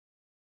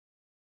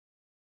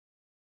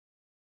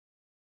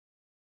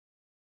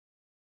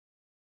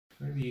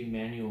We're going to be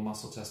manual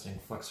muscle testing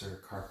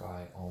Flexor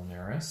Carpi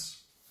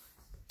Ulnaris.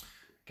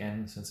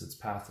 Again, since its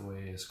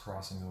pathway is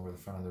crossing over the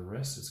front of the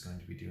wrist, it's going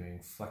to be doing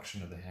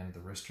flexion of the hand of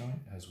the wrist joint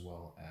as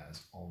well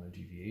as ulnar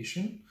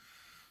deviation.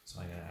 So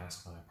I'm going to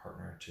ask my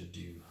partner to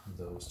do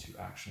those two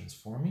actions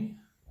for me.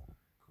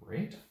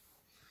 Great.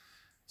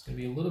 It's going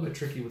to be a little bit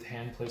tricky with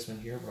hand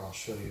placement here, but I'll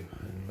show you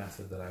a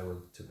method that I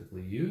would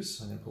typically use.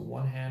 So I'm going to put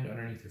one hand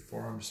underneath your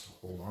forearm just to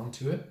hold on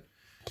to it.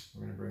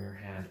 We're going to bring your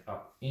hand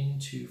up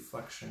into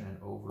flexion and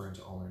over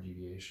into ulnar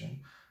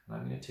deviation. And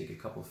I'm going to take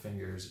a couple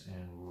fingers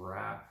and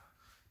wrap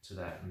to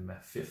that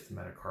fifth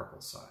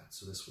metacarpal side.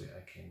 So this way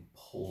I can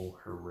pull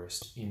her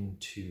wrist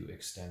into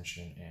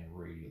extension and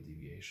radial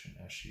deviation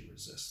as she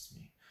resists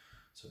me.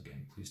 So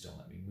again, please don't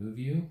let me move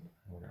you. And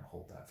we're going to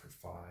hold that for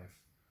 5,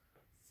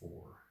 4,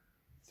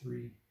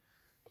 3,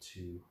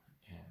 2,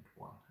 and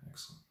 1.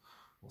 Excellent.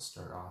 We'll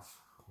start off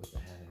with the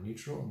hand in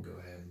neutral and go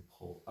ahead and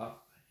pull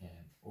up and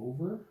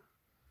over.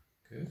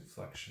 Good.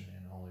 Flexion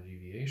and ulnar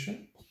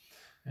deviation.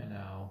 And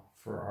now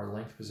for our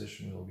length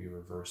position, we'll be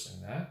reversing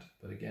that.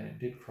 But again, it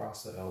did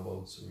cross that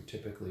elbow, so we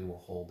typically will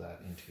hold that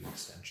into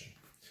extension.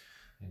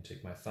 And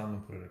take my thumb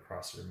and put it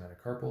across her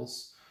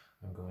metacarpals.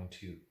 I'm going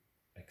to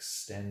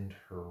extend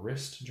her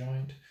wrist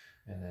joint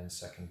and then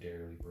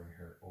secondarily bring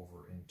her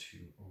over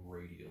into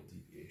radial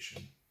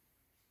deviation.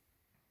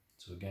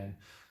 So again,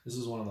 this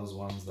is one of those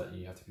ones that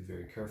you have to be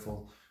very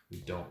careful. We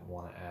don't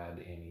want to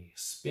add any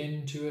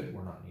spin to it.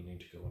 We're not needing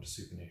to go into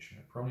supination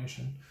or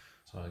pronation.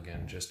 So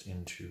again, just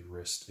into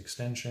wrist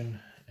extension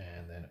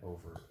and then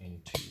over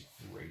into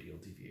radial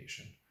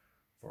deviation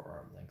for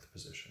our length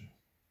position.